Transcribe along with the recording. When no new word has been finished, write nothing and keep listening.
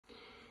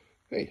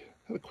Hey,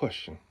 I have a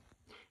question.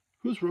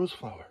 Who's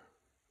Roseflower?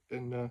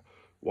 And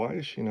why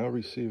is she now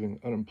receiving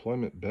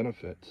unemployment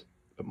benefits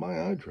at my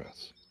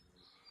address?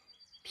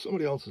 If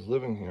somebody else is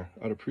living here,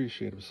 I'd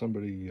appreciate if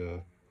somebody,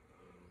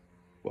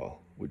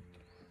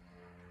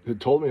 had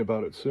told me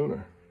about it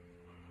sooner.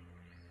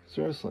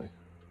 Seriously.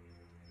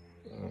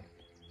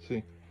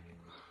 See?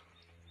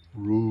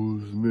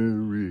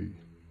 Rosemary.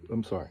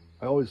 I'm sorry.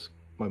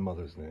 My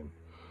mother's name.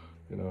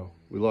 You know,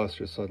 we lost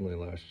her suddenly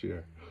last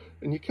year.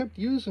 And you kept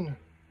using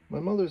my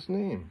mother's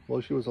name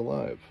while she was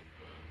alive,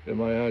 in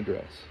my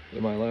address,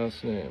 in my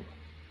last name,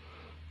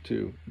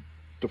 to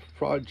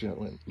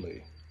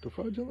defraudulently.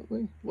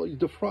 Defraudulently? Well, you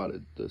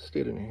defrauded the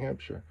state of New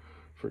Hampshire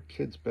for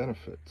kids'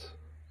 benefits.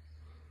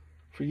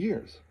 For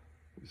years.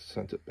 We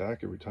sent it back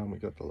every time we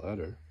got the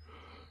letter.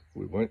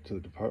 We went to the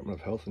Department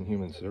of Health and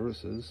Human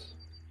Services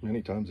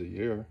many times a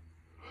year.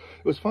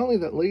 It was finally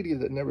that lady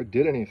that never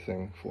did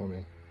anything for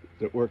me,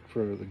 that worked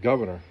for the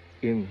governor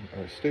in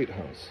our state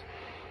house.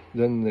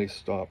 Then they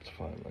stopped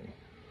finally.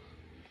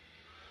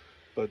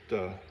 But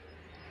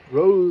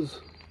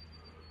Roseflower,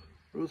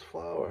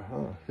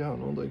 huh? Yeah,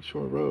 on Old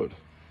Lakeshore Road.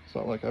 It's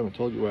not like I haven't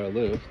told you where I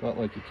live. It's not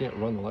like you can't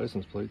run the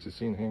license plates you've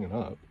seen hanging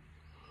up.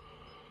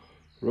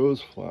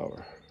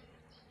 Roseflower.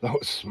 That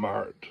was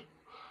smart.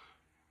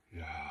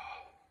 Yeah.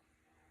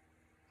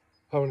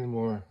 How many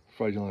more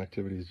fraudulent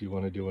activities do you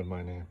want to do in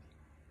my name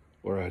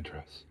or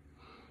address?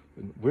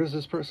 And where's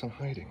this person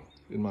hiding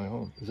in my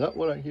home? Is that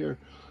what I hear?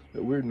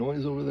 That weird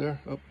noise over there?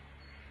 Up.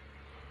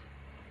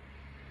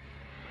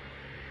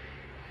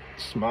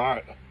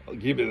 Smart. I'll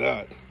give you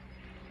that.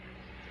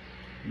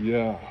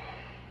 Yeah.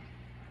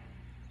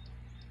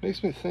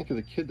 Makes me think of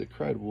the kid that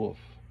cried wolf.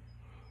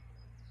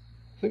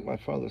 I think my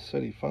father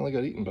said he finally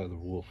got eaten by the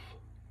wolf.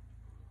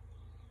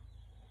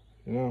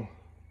 You know,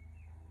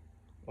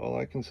 all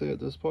I can say at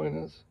this point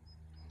is,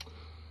 you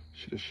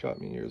should have shot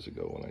me years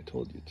ago when I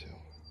told you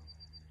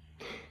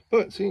to.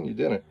 But seeing you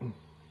didn't,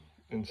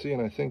 and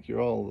seeing I think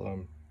you're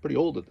all pretty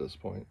old at this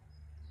point,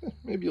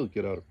 maybe you'll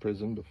get out of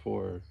prison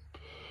before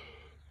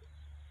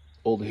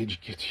old age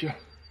gets you.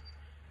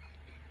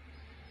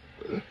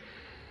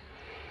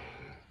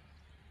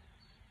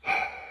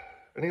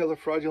 Any other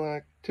fraudulent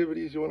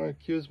activities you want to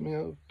accuse me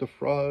of?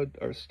 Defraud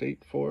our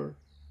state for?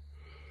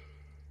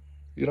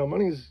 You know,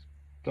 money's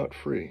not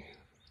free.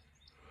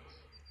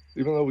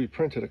 Even though we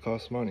print it, it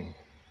costs money.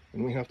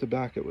 And we have to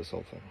back it with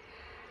something.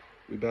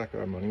 We back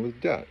our money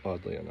with debt,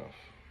 oddly enough.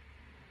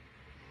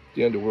 At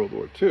the end of World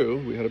War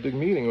II, we had a big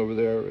meeting over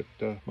there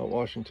at Mount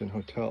Washington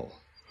Hotel.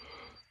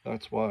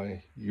 That's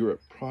why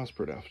Europe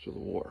prospered after the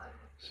war.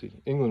 See,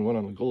 England went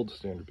on the gold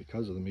standard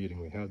because of the meeting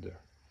we had there.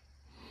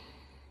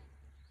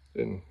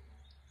 And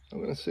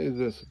I'm going to say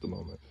this at the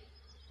moment.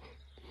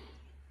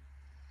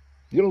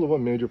 You know the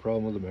one major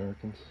problem with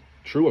Americans?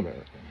 True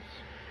Americans.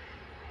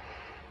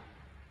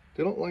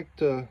 They don't like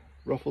to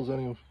ruffle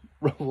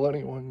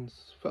anyone's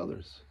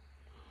feathers.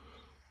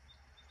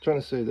 I'm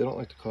trying to say they don't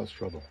like to cause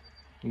trouble.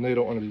 And they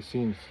don't want to be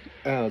seen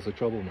as a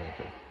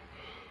troublemaker.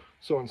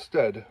 So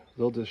instead,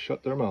 they'll just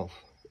shut their mouth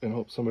and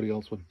hope somebody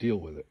else will deal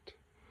with it.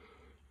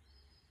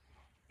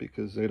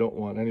 Because they don't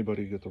want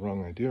anybody to get the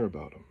wrong idea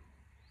about them.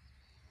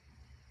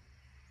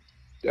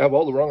 You have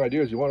all the wrong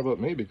ideas you want about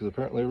me, because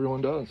apparently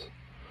everyone does.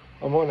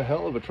 I'm one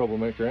hell of a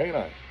troublemaker, ain't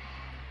I?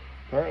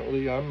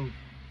 Apparently I'm...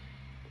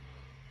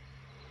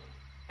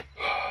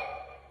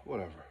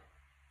 Whatever.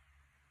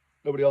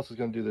 Nobody else is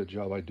going to do the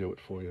job. I do it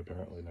for you,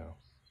 apparently, now.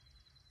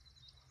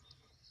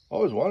 I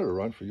always wanted to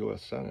run for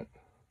U.S. Senate.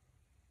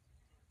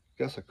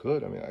 Guess I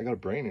could. I mean, I got a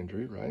brain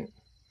injury, right?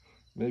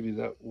 Maybe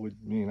that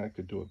would mean I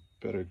could do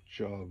a better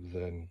job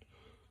than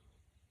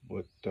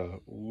what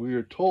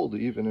we're told,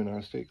 even in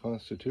our state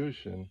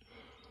constitution,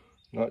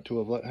 not to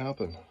have let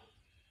happen.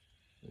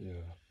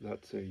 Yeah,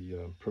 that's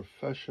a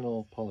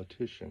professional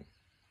politician.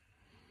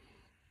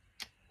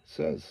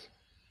 Says,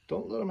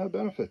 don't let them have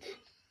benefits.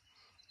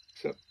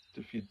 Except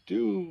if you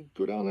do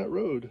go down that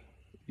road,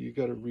 you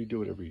got to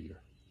redo it every year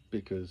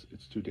because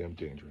it's too damn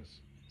dangerous.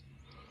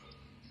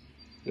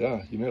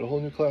 Yeah, you made a whole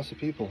new class of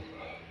people.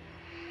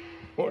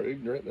 More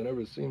ignorant than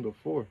ever seen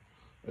before.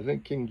 I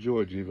think King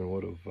George even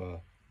would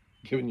have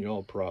given you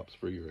all props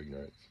for your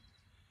ignorance.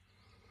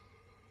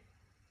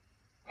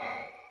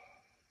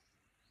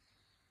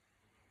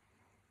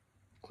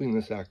 Clean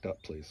this act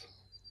up, please.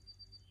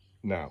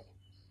 Now.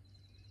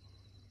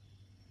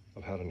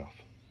 I've had enough.